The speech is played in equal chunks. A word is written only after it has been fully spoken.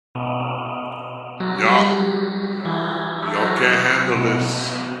Y'all can't handle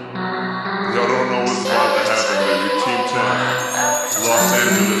this. Y'all don't know what's about to happen, baby. Team 10, Los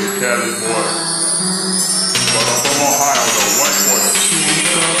Angeles, Cali boy. But I'm from Ohio, though, white boy.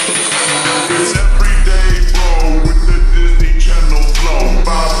 It's every day, bro, with the Disney Channel flow.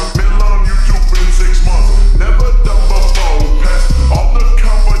 5 million on YouTube in 6 months. Never done before. Past all the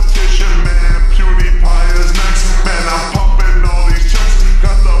competition, man. PewDiePie is next. Man, I'm pumping all these checks.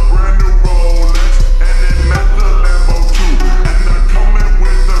 Got the brand new Rolex, and it met the Lambo too. And they're coming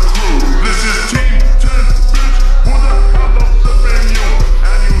with the crew. This is Team 10, bitch. Who the hell is flipping you?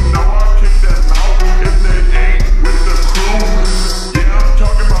 And you know I kick them out if they ain't with the crew. Yeah, I'm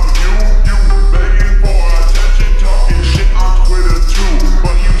talking about you. You begging for attention, talking shit on Twitter too.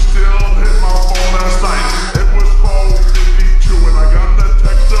 But you still hit my phone last night. It was 4:52, and I got the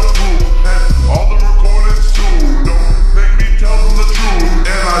text approved. And all the recordings too. Don't make me tell them the truth.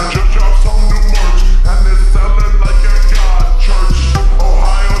 And I just dropped some new merch, and it's selling like a god church.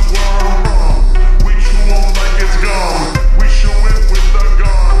 Ohio's where I'm from. We chew 'em like it's gum. We shoot it with the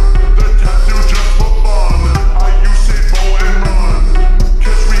gun. The tattoo just for fun. I use it, bow and run.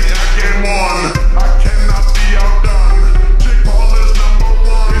 Catch me at game 1. I cannot be outdone. Jake Paul is number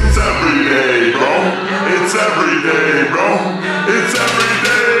 1. It's every day, bro. It's every day, bro. It's every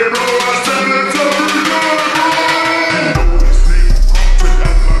day, bro. I said it's every day, bro. Stay haunted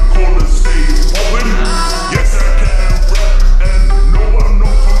at my corner, stay open. Yes, I can rap, and no one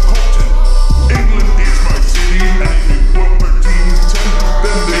knows from Colton. England is my city, and if it were for Team 10,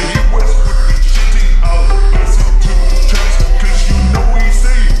 then the US would be shitty. I'll pass it to Chance, cause you know he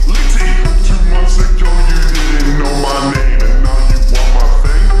say Litty. 2 months ago you didn't know my name, and now you want my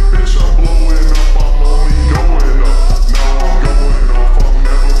thing. Bitch, I'm blowing up, I'm only going up. Now I'm going off, I'm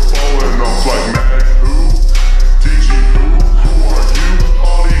never falling off. Like Mag who? DG who are you?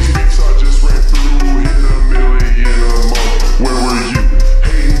 All these beats I just ran through, hit a million a month. Where were you?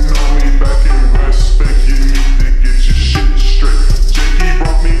 Hating on me back in West Bank, you need to get your shit straight. Jakey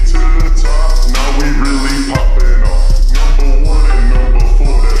brought me to the top, now we really popping off. Number 1 and number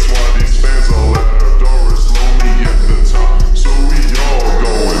 4, that's why these fans all at our door. It's lonely at the top, so we all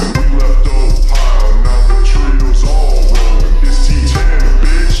going. We left Ohio, now the trio's all rolling. It's T10,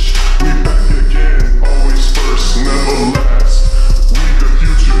 bitch, we back again. Always first, never last. We the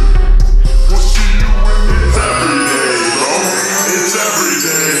future, we'll see you in the It's every day, bro. It's every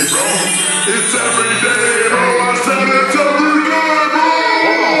day, bro. It's every day, bro. I said it's every day, bro.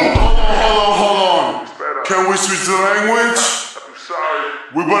 Hold on. Can we switch the language? I'm sorry.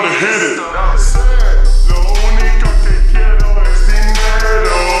 We better hit it.